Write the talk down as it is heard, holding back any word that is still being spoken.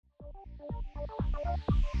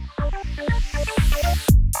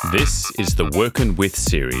This is the Workin' With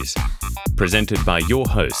series, presented by your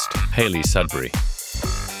host, Hayley Sudbury.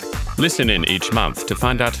 Listen in each month to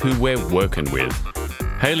find out who we're working with.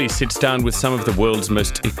 Hayley sits down with some of the world's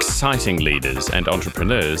most exciting leaders and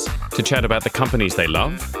entrepreneurs to chat about the companies they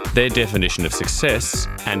love, their definition of success,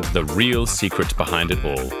 and the real secrets behind it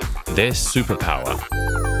all, their superpower.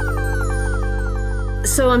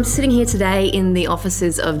 So I'm sitting here today in the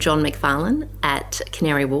offices of John McFarlane at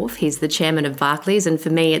Canary Wharf. He's the chairman of Barclays, and for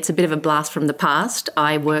me it's a bit of a blast from the past.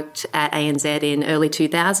 I worked at ANZ in early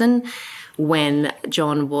 2000 when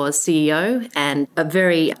John was CEO, and a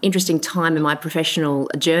very interesting time in my professional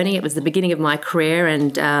journey. It was the beginning of my career,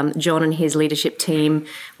 and John and his leadership team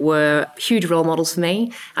were huge role models for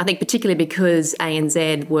me. I think particularly because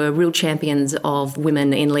ANZ were real champions of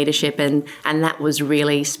women in leadership, and that was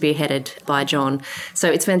really spearheaded by John. So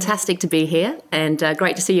it's fantastic to be here, and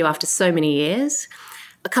great to see you after so many years.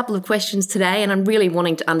 A couple of questions today, and I'm really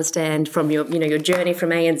wanting to understand from your journey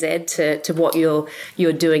from ANZ to what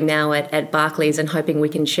you're doing now at Barclays, and hoping we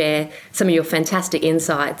can share some of your fantastic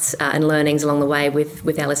insights and learnings along the way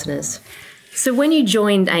with our listeners. So when you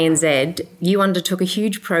joined ANZ, you undertook a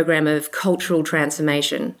huge program of cultural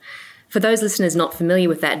transformation. For those listeners not familiar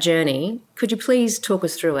with that journey, could you please talk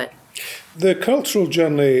us through it? The cultural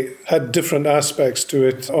journey had different aspects to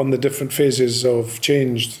it on the different phases of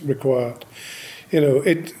change required.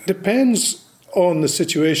 It depends on the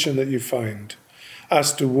situation that you find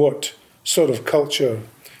as to what sort of culture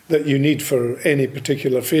that you need for any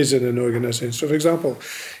particular phase in an organisation. So, for example,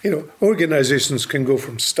 organisations can go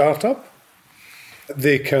from startup,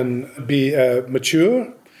 they can be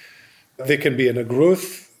mature, they can be in a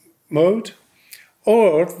growth mode,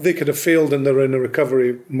 or they could have failed and they're in a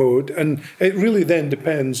recovery mode, and it really then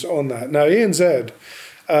depends on that. Now, ANZ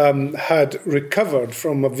had recovered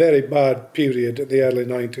from a very bad period at the early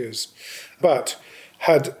 90s, but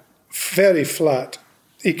had very flat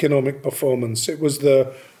economic performance. It was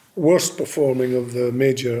the worst performing of the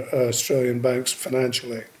major Australian banks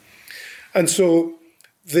financially. And so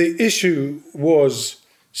the issue was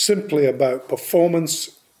simply about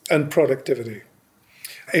performance and productivity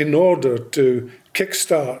in order to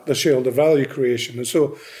kickstart the shareholder value creation. And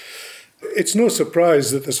so it's no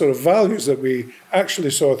surprise that the sort of values that we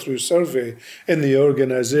actually saw through survey in the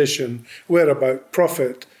organisation were about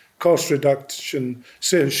profit, cost reduction,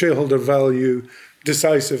 shareholder value,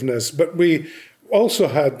 decisiveness. But we also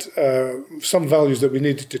had some values that we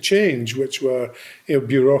needed to change, which were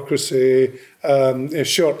bureaucracy,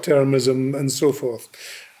 short-termism, and so forth.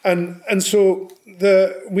 And so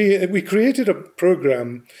we created a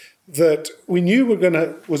programme that we knew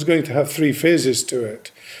was going to have three phases to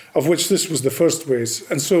it, of which this was the first phase.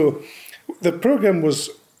 And so the program was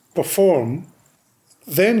perform,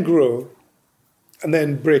 then grow, and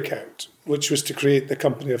then break out, which was to create the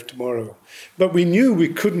company of tomorrow. But we knew we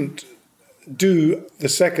couldn't do the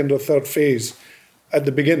second or third phase at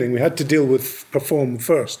the beginning. We had to deal with perform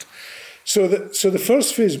first. So the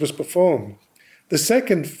first phase was perform. The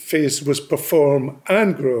second phase was perform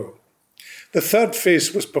and grow. The third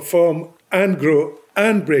phase was perform and grow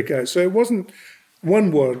and break out. So it wasn't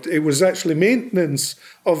one word. It was actually maintenance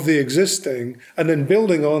of the existing and then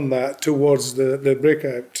building on that towards the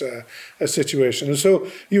breakout situation. And so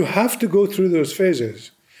you have to go through those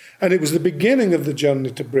phases. And it was the beginning of the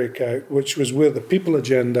journey to break out, which was where the people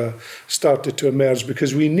agenda started to emerge,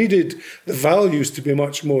 because we needed the values to be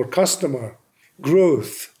much more customer,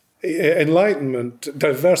 growth, enlightenment,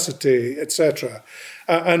 diversity, etc.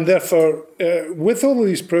 And therefore, with all of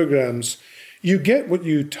these programs, you get what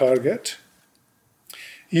you target,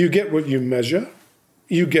 you get what you measure,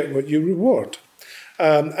 you get what you reward.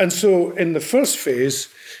 And so in the first phase,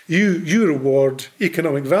 you reward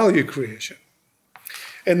economic value creation.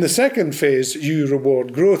 In the second phase, you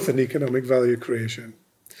reward growth and economic value creation,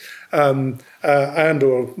 and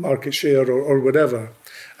or market share or whatever.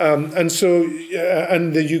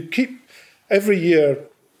 And you keep every year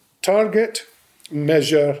target,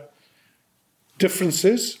 measure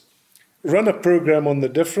differences, run a program on the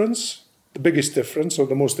difference, the biggest difference or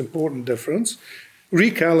the most important difference,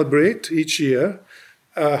 recalibrate each year,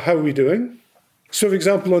 how are we doing? So, for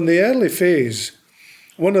example, on the early phase,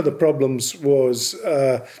 one of the problems was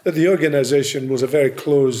that the organisation was a very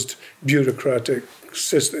closed bureaucratic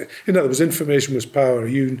system. In other words, information was power.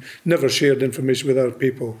 You never shared information with other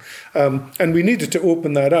people. And we needed to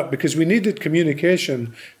open that up because we needed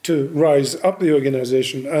communication to rise up the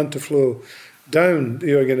organisation and to flow down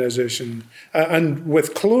the organisation. And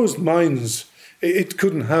with closed minds, it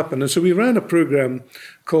couldn't happen. And so we ran a programme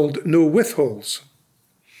called No Withholds.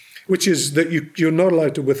 which is that you're not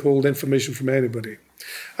allowed to withhold information from anybody.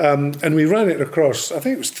 And we ran it across, I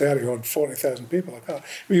think it was 30 or 40,000 people.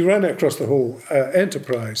 We ran it across the whole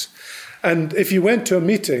enterprise. And if you went to a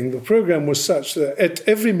meeting, the program was such that at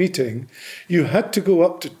every meeting, you had to go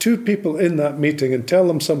up to 2 people in that meeting and tell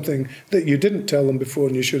them something that you didn't tell them before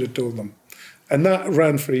and you should have told them. And that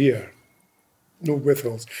ran for a year. No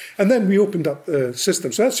withholds. And then we opened up the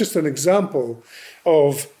system. So that's just an example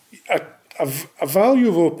of a value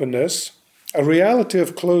of openness, a reality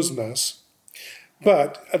of closeness.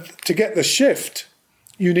 But to get the shift,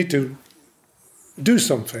 you need to do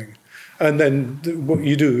something. And then what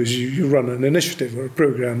you do is you run an initiative or a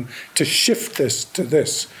program to shift this to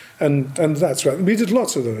this. And that's right. We did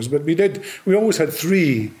lots of those, but we always had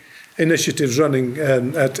 3 initiatives running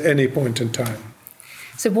at any point in time.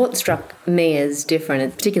 So what struck me as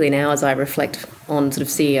different, particularly now as I reflect on sort of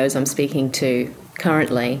CEOs I'm speaking to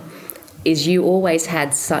currently, is you always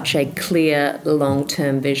had such a clear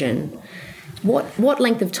long-term vision. What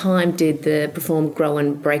length of time did the Perform, Grow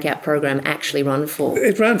and Breakout program actually run for?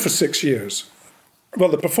 It ran for 6 years. Well,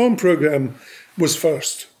 the Perform program was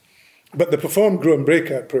first, but the Perform, Grow and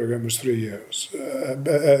Breakout program was 3 years,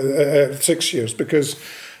 6 years, because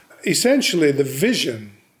essentially the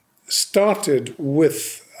vision started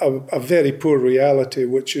with a very poor reality,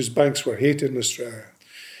 which is banks were hated in Australia.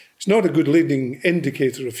 It's not a good leading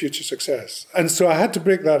indicator of future success. And so I had to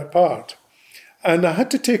break that apart. And I had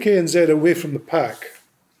to take ANZ away from the pack.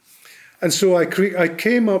 And so I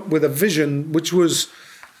came up with a vision which was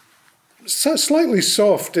slightly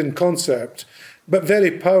soft in concept, but very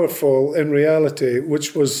powerful in reality,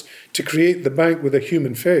 which was to create the bank with a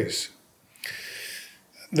human face.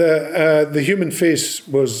 The human face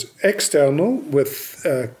was external with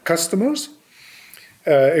customers.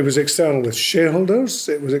 It was external with shareholders.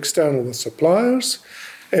 It was external with suppliers.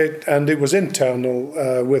 And it was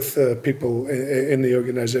internal with people in the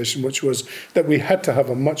organisation, which was that we had to have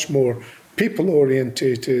a much more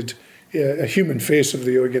people-orientated, a human face of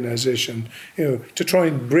the organisation, to try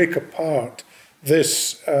and break apart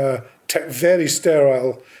this very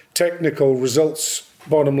sterile, technical results,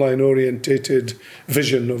 bottom-line orientated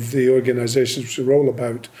vision of the organisation, which were all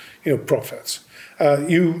about, profits.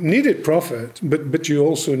 You needed profit, but you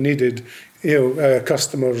also needed,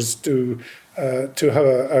 customers to have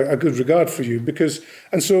a good regard for you,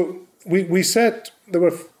 and so we set, there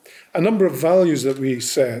were a number of values that we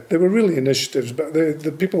set. They were really initiatives, but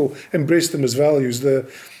the people embraced them as values.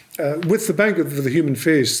 With the Bank of the Human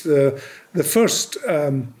Face, the first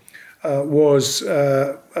was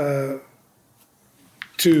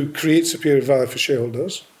to create superior value for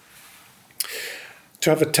shareholders, to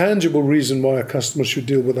have a tangible reason why a customer should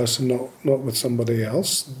deal with us and not with somebody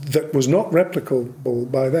else that was not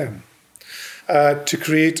replicable by them. To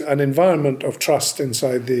create an environment of trust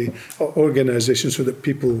inside the organisation so that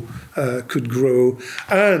people could grow.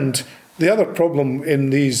 And the other problem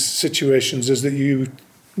in these situations is that you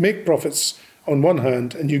make profits on one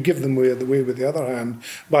hand and you give them away with the other hand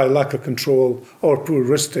by lack of control or poor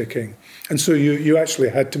risk-taking. And so you actually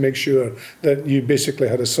had to make sure that you basically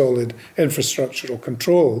had a solid infrastructural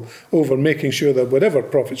control over making sure that whatever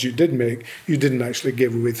profits you did make, you didn't actually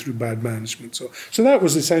give away through bad management. So that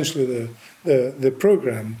was essentially the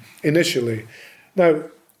program initially. Now,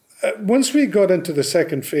 once we got into the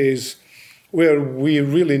second phase, where we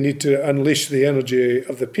really need to unleash the energy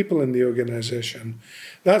of the people in the organisation,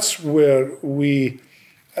 that's where we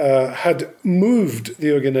had moved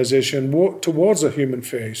the organisation towards a human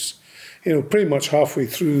face, pretty much halfway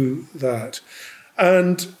through that.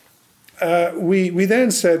 And we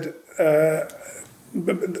then said, I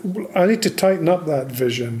need to tighten up that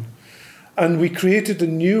vision. And we created a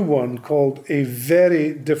new one called A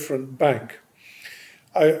Very Different Bank.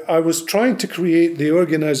 I was trying to create the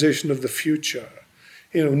organisation of the future,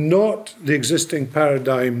 not the existing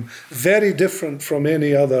paradigm, very different from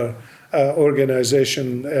any other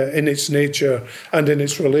organisation in its nature and in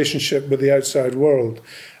its relationship with the outside world.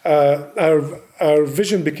 Our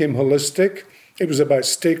vision became holistic. It was about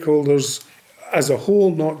stakeholders as a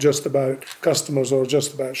whole, not just about customers or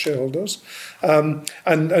just about shareholders. And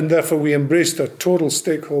therefore we embraced a total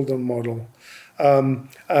stakeholder model. And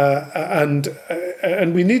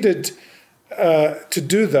we needed to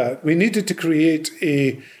do that. We needed to create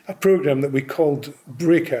a program that we called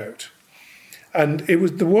Breakout. And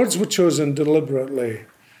the words were chosen deliberately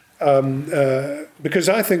because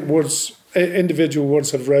I think individual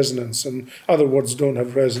words have resonance and other words don't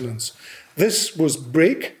have resonance. This was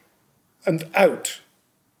break and out.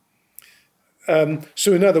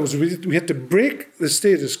 So in other words, we had to break the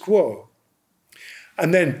status quo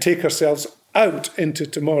and then take ourselves out into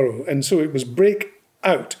tomorrow. And so it was break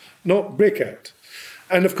out, not break out.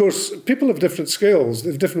 And of course, people have different skills, they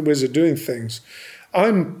have different ways of doing things.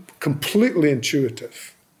 I'm completely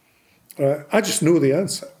intuitive. Right? I just know the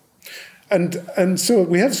answer. And so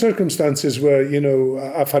we have circumstances where,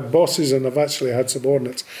 I've had bosses and I've actually had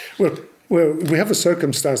subordinates where we have a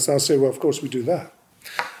circumstance and I'll say, well, of course we do that.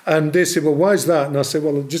 And they say, well, why is that? And I'll say,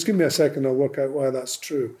 well, just give me a second, I'll work out why that's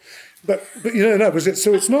true. But that was it.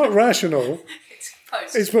 So it's not rational.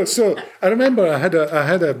 So I remember I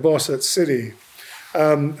had a boss at Citi,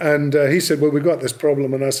 and he said, well, we've got this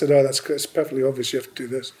problem. And I said, oh, it's perfectly obvious you have to do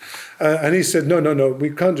this. And he said, no, we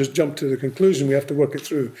can't just jump to the conclusion. We have to work it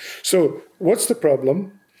through. So what's the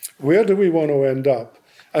problem? Where do we want to end up?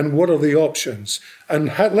 And what are the options? And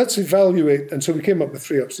let's evaluate. And so we came up with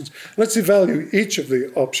 3 options. Let's evaluate each of the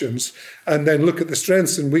options and then look at the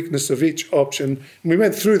strengths and weakness of each option. And we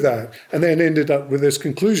went through that and then ended up with this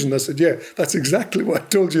conclusion. I said, yeah, that's exactly what I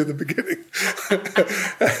told you at the beginning.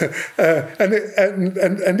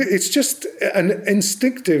 And it's just an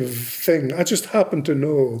instinctive thing. I just happen to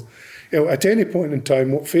know, at any point in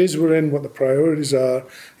time, what phase we're in, what the priorities are,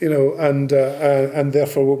 and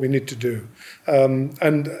therefore what we need to do.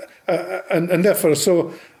 And therefore,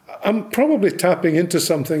 so I'm probably tapping into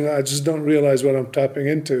something that I just don't realize what I'm tapping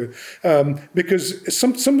into, because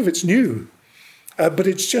some of it's new, but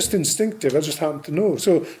it's just instinctive. I just happen to know.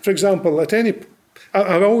 So, for example,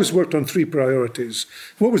 I've always worked on 3 priorities.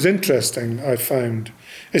 What was interesting, I found,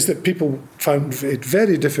 is that people found it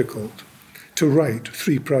very difficult to write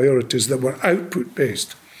 3 priorities that were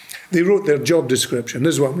output-based. They wrote their job description.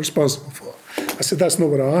 This is what I'm responsible for. I said, that's not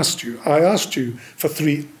what I asked you. I asked you for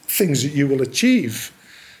 3 things that you will achieve,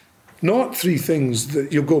 not 3 things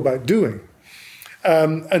that you'll go about doing.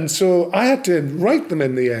 And so I had to write them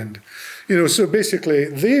in the end. So basically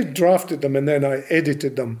they drafted them and then I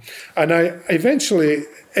edited them. And I eventually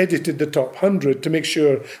edited the top 100 to make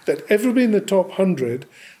sure that everybody in the top 100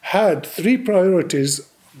 had 3 priorities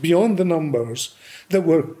beyond the numbers that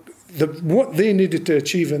were what they needed to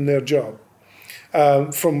achieve in their job.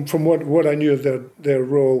 From what I knew of their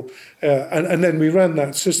role, and then we ran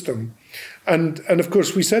that system, and of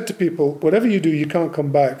course we said to people, whatever you do, you can't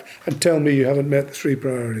come back and tell me you haven't met the 3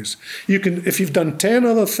 priorities. You can, if you've done 10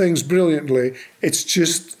 other things brilliantly, it's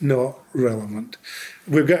just not relevant.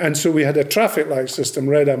 And so we had a traffic light system,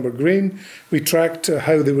 red, amber, green. We tracked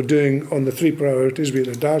how they were doing on the 3 priorities. We had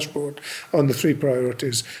a dashboard on the 3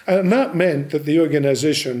 priorities, and that meant that the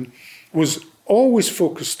organisation was always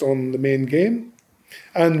focused on the main game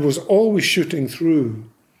and was always shooting through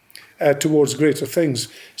towards greater things.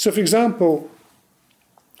 So, for example,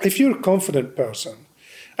 if you're a confident person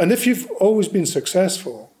and if you've always been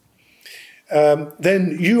successful,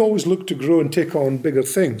 then you always look to grow and take on bigger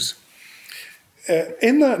things.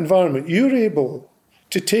 In that environment, you're able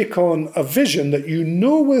to take on a vision that you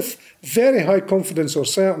know with very high confidence or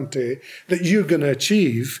certainty that you're going to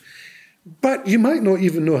achieve, but you might not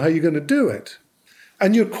even know how you're going to do it.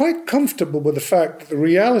 And you're quite comfortable with the fact that the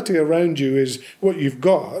reality around you is what you've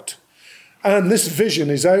got, and this vision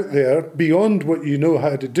is out there beyond what you know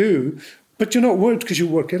how to do, but you're not worried because you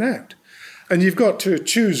work it out. And you've got to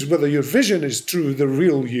choose whether your vision is true, the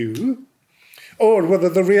real you, or whether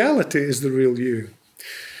the reality is the real you.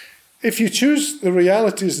 If you choose the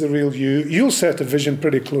reality is the real you, you'll set a vision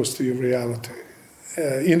pretty close to your reality,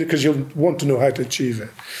 because you'll want to know how to achieve it.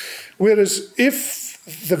 Whereas if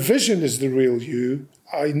the vision is the real you,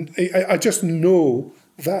 I just know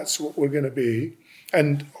that's what we're going to be,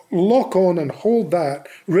 and lock on and hold that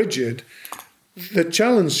rigid. The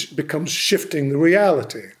challenge becomes shifting the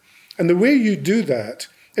reality. And the way you do that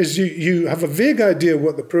is you have a vague idea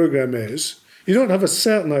what the program is. You don't have a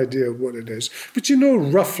certain idea of what it is, but you know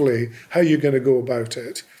roughly how you're going to go about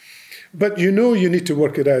it. But you know you need to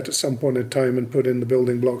work it out at some point in time and put in the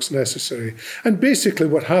building blocks necessary. And basically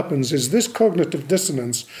what happens is this cognitive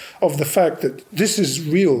dissonance of the fact that this is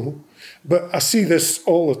real, but I see this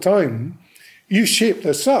all the time. You shape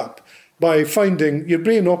this up by finding your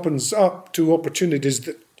brain opens up to opportunities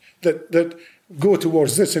that go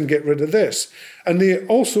towards this and get rid of this. And they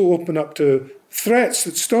also open up to threats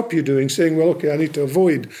that stop you doing, saying, well, okay, I need to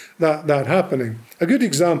avoid that happening. A good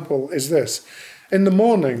example is this. In the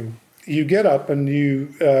morning, you get up and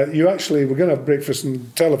you actually, we're going to have breakfast and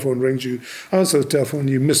the telephone rings, you answer the telephone,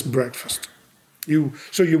 you miss breakfast.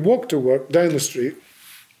 So you walk to work down the street,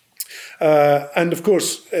 and of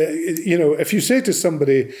course, if you say to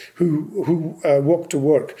somebody who walked to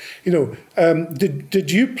work,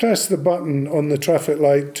 did you press the button on the traffic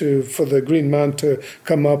light for the green man to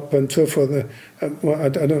come up and so for the? I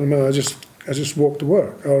don't know. I just I just walked to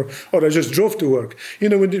work, or I just drove to work. You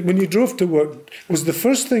know, when you drove to work, was the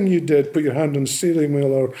first thing you did put your hand on the steering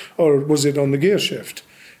wheel, or was it on the gear shift?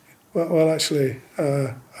 Well, actually,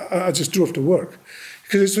 I just drove to work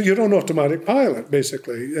because you're on automatic pilot,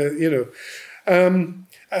 basically.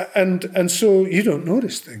 And so you don't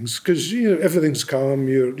notice things because everything's calm.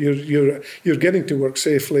 You're getting to work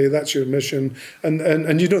safely. That's your mission,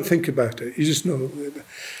 and you don't think about it. You just know.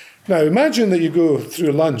 Now imagine that you go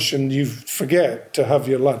through lunch and you forget to have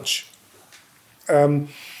your lunch. And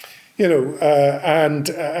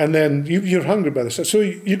then you're hungry by this. So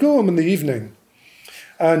you go home in the evening.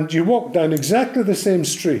 And you walk down exactly the same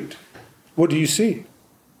street. What do you see?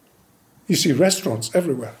 You see restaurants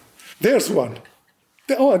everywhere. There's one.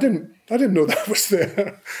 Oh, I didn't know that was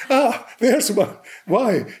there. There's one.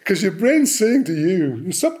 Why? Because your brain's saying to you,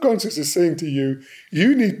 your subconscious is saying to you,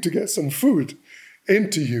 you need to get some food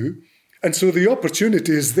into you. And so the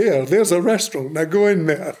opportunity is there. There's a restaurant. Now go in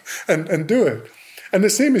there and do it. And the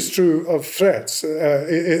same is true of threats,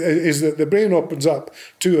 is that the brain opens up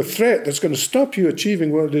to a threat that's going to stop you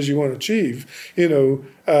achieving what it is you want to achieve, and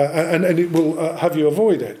it will have you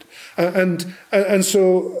avoid it. And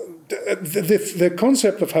so the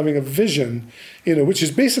concept of having a vision, which is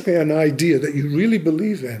basically an idea that you really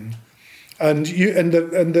believe in, and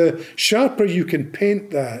the sharper you can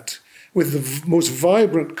paint that with the most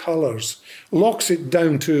vibrant colours, locks it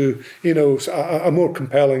down to, a more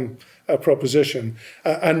compelling proposition.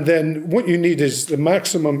 And then what you need is the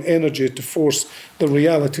maximum energy to force the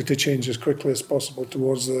reality to change as quickly as possible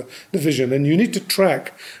towards the vision. And you need to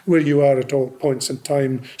track where you are at all points in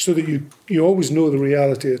time so that you always know the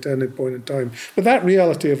reality at any point in time. But that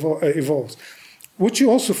reality evolves. What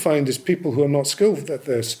you also find is people who are not skilled at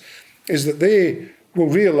this is that they will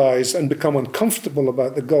realise and become uncomfortable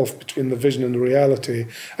about the gulf between the vision and the reality,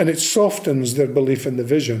 and it softens their belief in the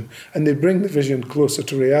vision, and they bring the vision closer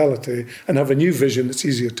to reality and have a new vision that's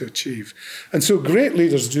easier to achieve. And so great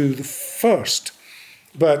leaders do the first,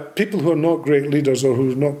 but people who are not great leaders or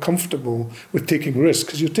who are not comfortable with taking risks,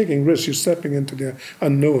 because you're taking risks, you're stepping into the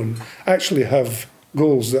unknown, actually have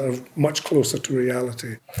goals that are much closer to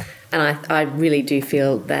reality. And I really do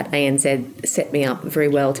feel that ANZ set me up very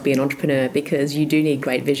well to be an entrepreneur, because you do need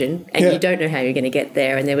great vision and you don't know how you're going to get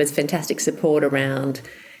there. And there was fantastic support around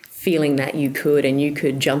feeling that you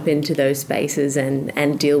could jump into those spaces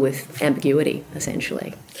and deal with ambiguity,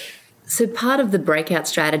 essentially. So part of the breakout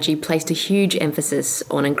strategy placed a huge emphasis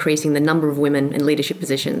on increasing the number of women in leadership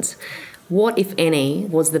positions. What, if any,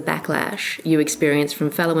 was the backlash you experienced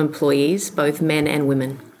from fellow employees, both men and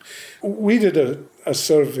women? We did a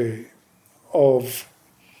survey of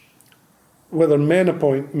whether men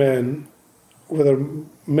appoint men, whether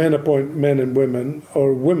men appoint men and women,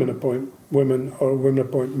 or women appoint women, or women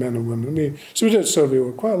appoint men and women. So we did a survey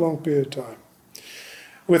over quite a long period of time,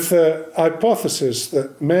 with the hypothesis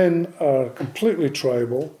that men are completely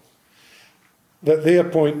tribal, that they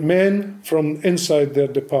appoint men from inside their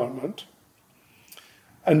department,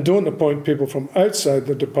 and don't appoint people from outside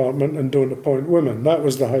the department, and don't appoint women. That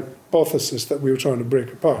was the hypothesis that we were trying to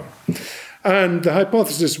break apart. And the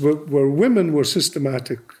hypothesis were women were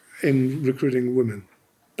systematic in recruiting women.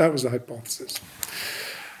 That was the hypothesis.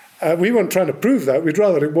 We weren't trying to prove that. We'd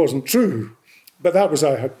rather it wasn't true. But that was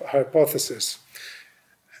our hypothesis.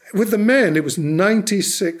 With the men, it was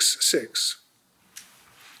 96-6.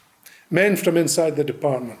 Men from inside the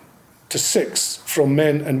department to 6 from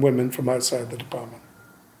men and women from outside the department.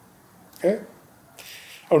 Okay?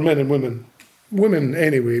 Or men and women. Women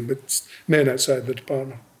anyway, but men outside the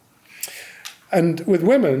department. And with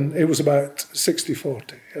women, it was about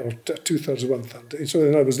 60-40, or 2/3, 1/3. So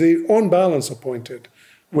in other words, they on balance appointed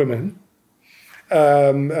women,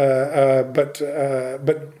 but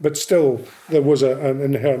still there was an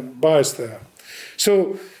inherent bias there.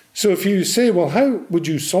 So if you say, well, how would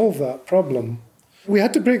you solve that problem? We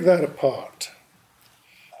had to break that apart.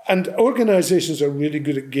 And organizations are really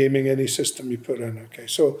good at gaming any system you put in. Okay,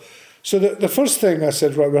 so the first thing I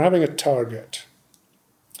said, right, we're having a target.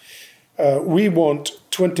 We want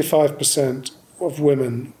 25% of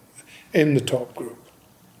women in the top group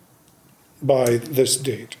by this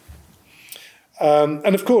date.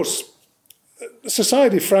 And of course,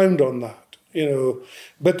 society frowned on that,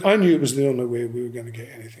 but I knew it was the only way we were going to get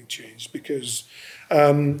anything changed, because,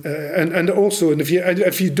 and also, and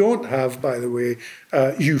if you don't have, by the way,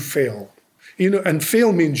 you fail. And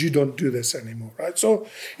fail means you don't do this anymore, right? So,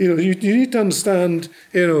 you need to understand,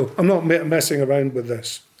 I'm not messing around with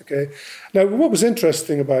this, okay? Now, what was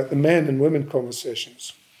interesting about the men and women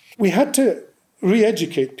conversations, we had to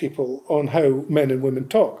re-educate people on how men and women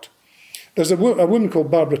talked. There's a woman called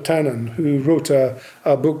Barbara Tannen who wrote a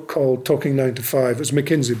book called Talking 9 to 5. It was a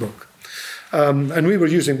McKinsey book. And we were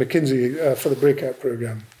using McKinsey for the breakout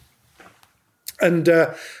program.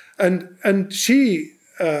 And she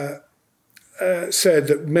said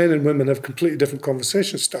that men and women have completely different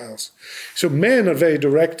conversation styles. So men are very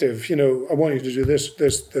directive, I want you to do this,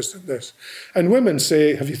 this, this, and this. And women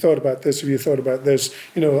say, have you thought about this? Have you thought about this?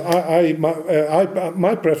 My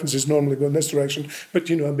preference is normally go in this direction,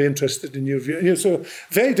 but, I'd be interested in your view. So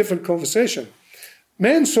very different conversation.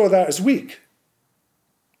 Men saw that as weak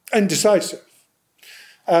and decisive.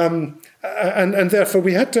 And therefore,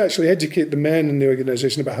 we had to actually educate the men in the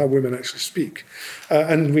organisation about how women actually speak.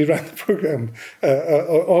 And we ran the programme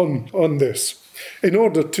on this in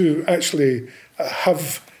order to actually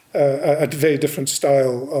have a very different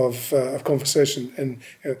style of conversation. And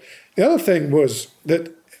the other thing was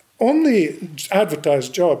that on the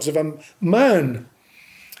advertised jobs, if a man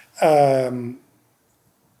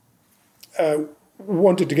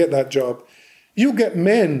wanted to get that job, you get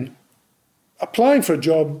men applying for a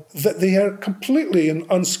job that they are completely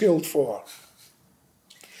unskilled for.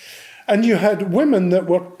 And you had women that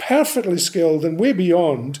were perfectly skilled and way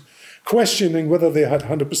beyond, questioning whether they had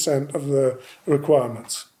 100% of the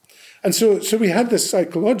requirements. And so we had this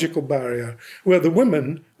psychological barrier where the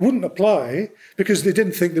women wouldn't apply because they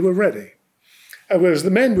didn't think they were ready. Whereas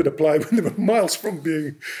the men would apply when they were miles from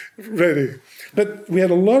being ready. But we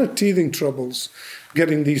had a lot of teething troubles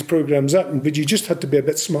getting these programs up, but you just had to be a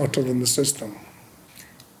bit smarter than the system.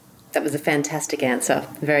 That was a fantastic answer,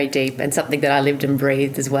 very deep, and something that I lived and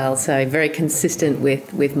breathed as well, so very consistent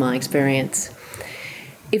with my experience.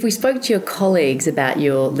 If we spoke to your colleagues about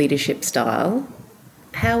your leadership style,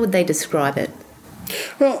 how would they describe it?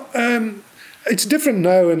 Well, it's different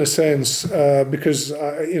now in a sense because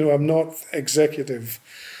I'm not executive,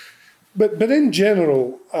 but in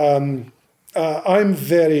general, I'm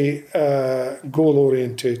very goal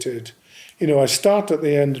orientated. I start at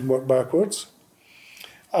the end and work backwards.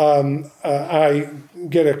 I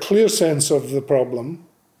get a clear sense of the problem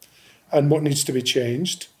and what needs to be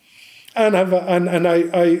changed, and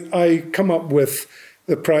I come up with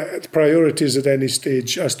the priorities at any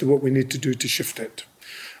stage as to what we need to do to shift it.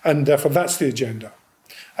 And therefore, that's the agenda.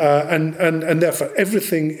 And therefore,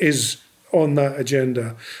 everything is on that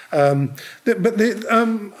agenda. I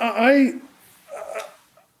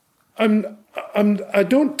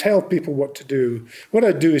don't tell people what to do. What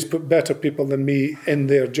I do is put better people than me in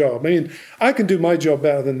their job. I mean, I can do my job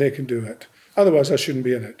better than they can do it. Otherwise, I shouldn't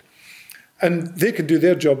be in it. And they can do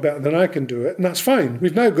their job better than I can do it, and that's fine.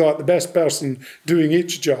 We've now got the best person doing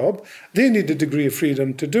each job. They need a degree of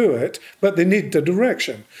freedom to do it, but they need the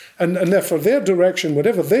direction. And therefore, their direction,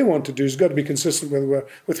 whatever they want to do, has got to be consistent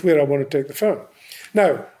with where I want to take the firm.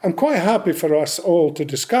 Now, I'm quite happy for us all to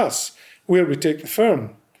discuss where we take the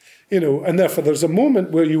firm. And therefore, there's a moment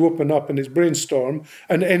where you open up and it's brainstorm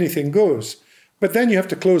and anything goes. But then you have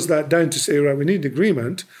to close that down to say, right, we need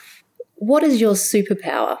agreement. What is your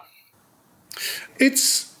superpower?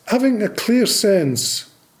 It's having a clear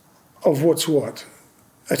sense of what's what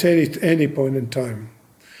at any point in time.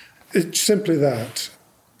 It's simply that.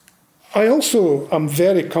 I also am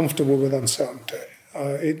very comfortable with uncertainty.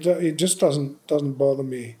 It just doesn't bother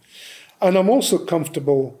me. And I'm also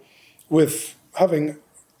comfortable with having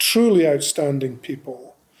truly outstanding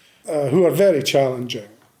people who are very challenging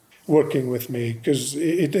working with me, because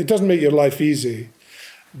it doesn't make your life easy,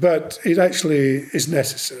 but it actually is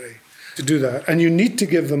necessary to do that. And you need to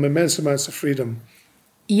give them immense amounts of freedom.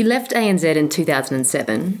 You left ANZ in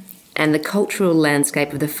 2007, and the cultural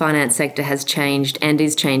landscape of the finance sector has changed and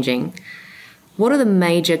is changing. What are the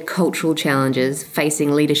major cultural challenges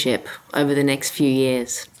facing leadership over the next few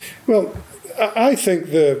years? Well, I think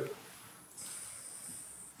the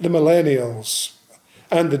millennials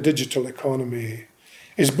and the digital economy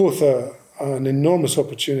is both an enormous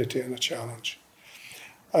opportunity and a challenge.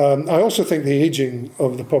 I also think the aging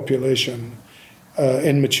of the population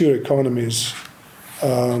in mature economies,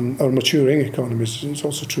 or maturing economies, it's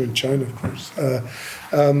also true in China, of course,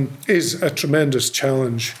 is a tremendous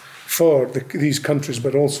challenge for these countries,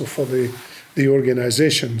 but also for the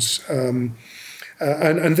organizations. And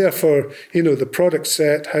therefore, the product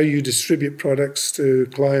set, how you distribute products to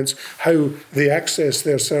clients, how they access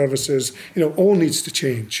their services, all needs to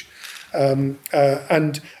change.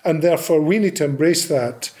 And therefore, we need to embrace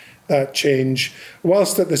that change,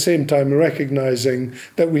 whilst at the same time recognizing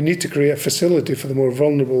that we need to create a facility for the more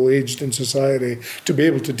vulnerable aged in society to be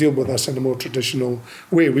able to deal with us in a more traditional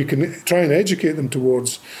way. We can try and educate them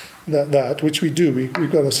towards which we do.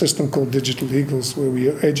 We've got a system called Digital Eagles where we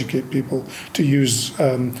educate people to use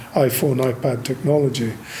iPhone, iPad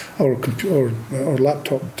technology or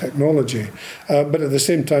laptop technology. But at the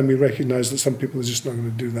same time, we recognise that some people are just not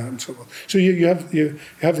going to do that and so on. So you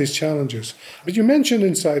have these challenges. But you mentioned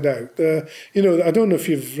Inside Out. I don't know if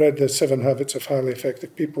you've read the 7 Habits of Highly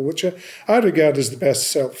Effective People, which I regard as the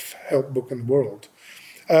best self-help book in the world.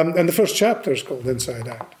 And the first chapter is called Inside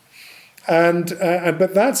Out.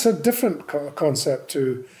 But that's a different concept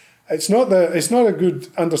to. It's not a good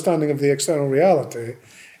understanding of the external reality.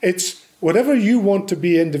 It's whatever you want to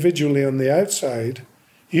be individually on the outside,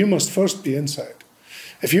 you must first be inside.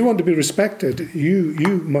 If you want to be respected,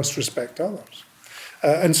 you must respect others,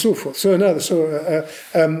 and so forth. If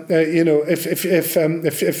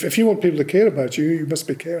you want people to care about you, you must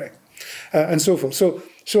be caring, and so forth. So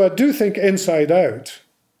I do think Inside Out,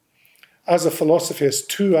 as a philosophy, has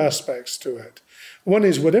 2 aspects to it. One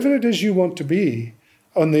is whatever it is you want to be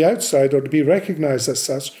on the outside or to be recognized as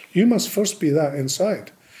such, you must first be that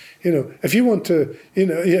inside. If you want to,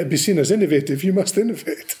 be seen as innovative, you must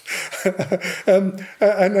innovate.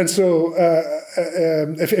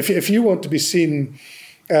 If you want to be seen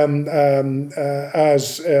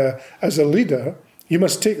as a leader, you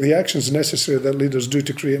must take the actions necessary that leaders do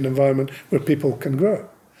to create an environment where people can grow.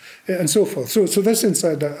 And so forth. So this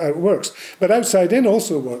Inside Out works, but Outside In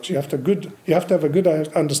also works. You have to have a good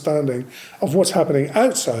understanding of what's happening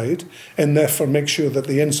outside, and therefore make sure that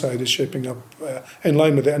the inside is shaping up in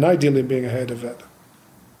line with it, and ideally being ahead of it.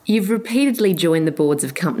 You've repeatedly joined the boards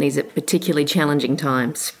of companies at particularly challenging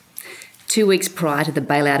times. 2 weeks prior to the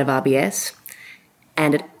bailout of RBS,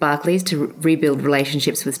 and at Barclays to rebuild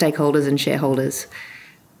relationships with stakeholders and shareholders.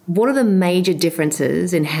 What are the major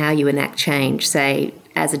differences in how you enact change, say,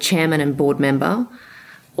 as a chairman and board member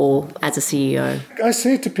or as a CEO? I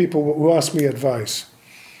say to people who ask me advice,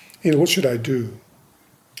 what should I do?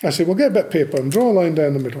 I say, well, get a bit of paper and draw a line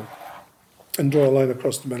down the middle and draw a line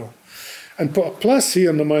across the middle and put a plus here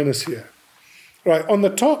and a minus here. Right, on the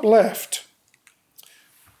top left,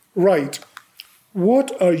 write,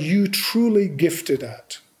 what are you truly gifted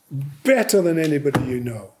at? Better than anybody you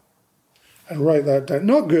know. And write that down.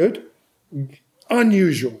 Not good,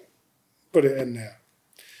 unusual. Put it in there.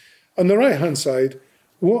 On the right-hand side,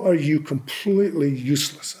 what are you completely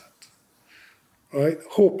useless at? Right?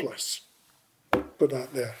 Hopeless. Put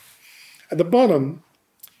that there. At the bottom,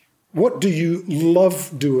 what do you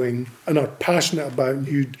love doing and are passionate about?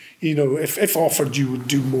 And if offered, you would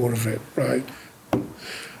do more of it, right?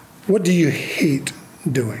 What do you hate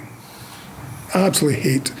doing? Absolutely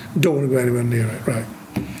hate. Don't want to go anywhere near it, right?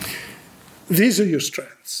 These are your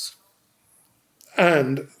strengths.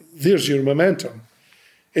 And there's your momentum.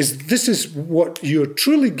 This is what you're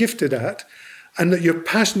truly gifted at and that you're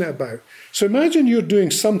passionate about. So imagine you're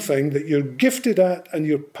doing something that you're gifted at and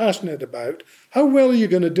you're passionate about. How well are you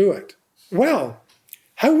going to do it? Well,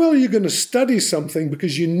 how well are you going to study something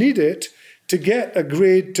because you need it to get a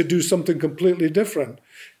grade to do something completely different?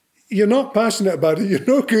 You're not passionate about it, you're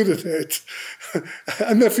not good at it.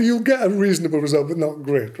 And therefore you'll get a reasonable result, but not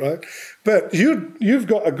great, right? But you've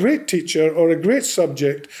got a great teacher or a great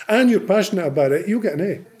subject and you're passionate about it, you'll get an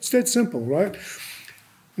A. It's dead simple, right?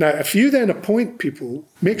 Now, if you then appoint people,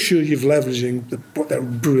 make sure you're leveraging what they're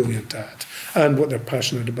brilliant at and what they're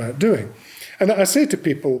passionate about doing. And I say to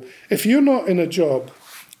people, if you're not in a job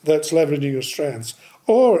that's leveraging your strengths,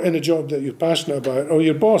 or in a job that you're passionate about, or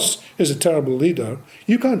your boss is a terrible leader,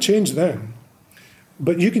 you can't change them,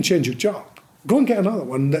 but you can change your job. Go and get another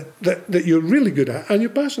one that you're really good at and you're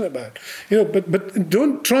passionate about. But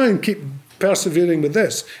don't try and keep persevering with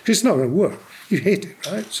this, because it's not going to work. You hate it,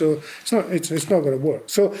 right? So it's not going to work.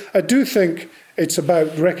 So I do think it's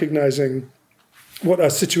about recognizing what a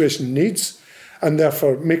situation needs, and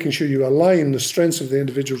therefore making sure you align the strengths of the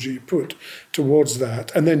individuals you put towards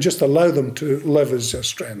that, and then just allow them to leverage their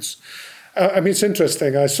strengths. It's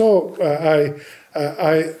interesting. I saw, I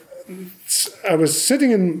was sitting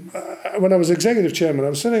in, when I was executive chairman, I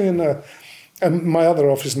was sitting in my other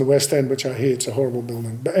office in the West End, which I hate. It's a horrible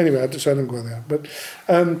building. But anyway, I didn't go there. But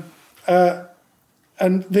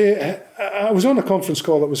I was on a conference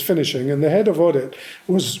call that was finishing, and the head of audit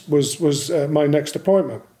was my next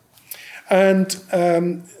appointment. And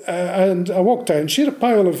I walked out, and she had a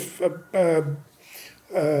pile of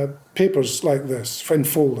papers like this in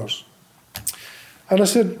folders. And I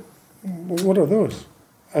said, what are those?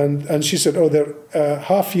 And she said, they're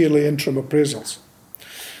half-yearly interim appraisals.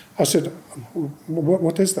 I said,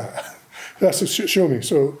 what is that? I said, show me.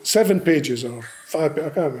 So 7 pages or 5 pages,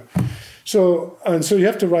 I can't remember. So you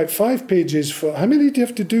have to write 5 pages for, how many do you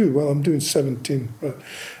have to do? Well, I'm doing 17. Right.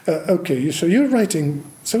 Okay, so you're writing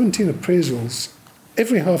 17 appraisals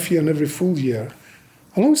every half year and every full year.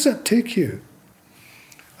 How long does that take you?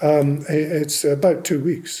 It's about 2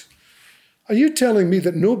 weeks. Are you telling me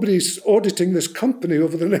that nobody's auditing this company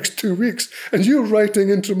over the next 2 weeks and you're writing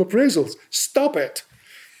interim appraisals? Stop it.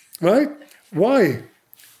 Right? Why?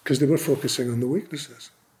 Because they were focusing on the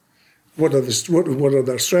weaknesses. What are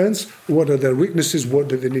their strengths? What are their weaknesses? What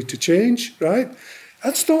do they need to change? Right?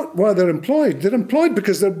 That's not why they're employed. They're employed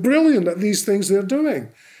because they're brilliant at these things they're doing.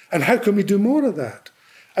 And how can we do more of that?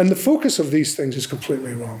 And the focus of these things is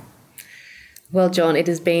completely wrong. Well, John, it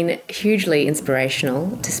has been hugely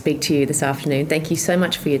inspirational to speak to you this afternoon. Thank you so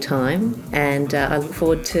much for your time, and I look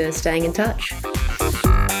forward to staying in touch.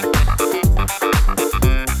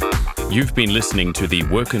 You've been listening to the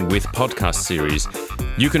Workin' With podcast series.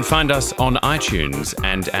 You can find us on iTunes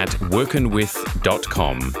and at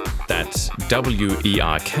workinwith.com. That's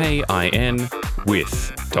WERKIN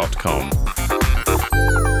with.com.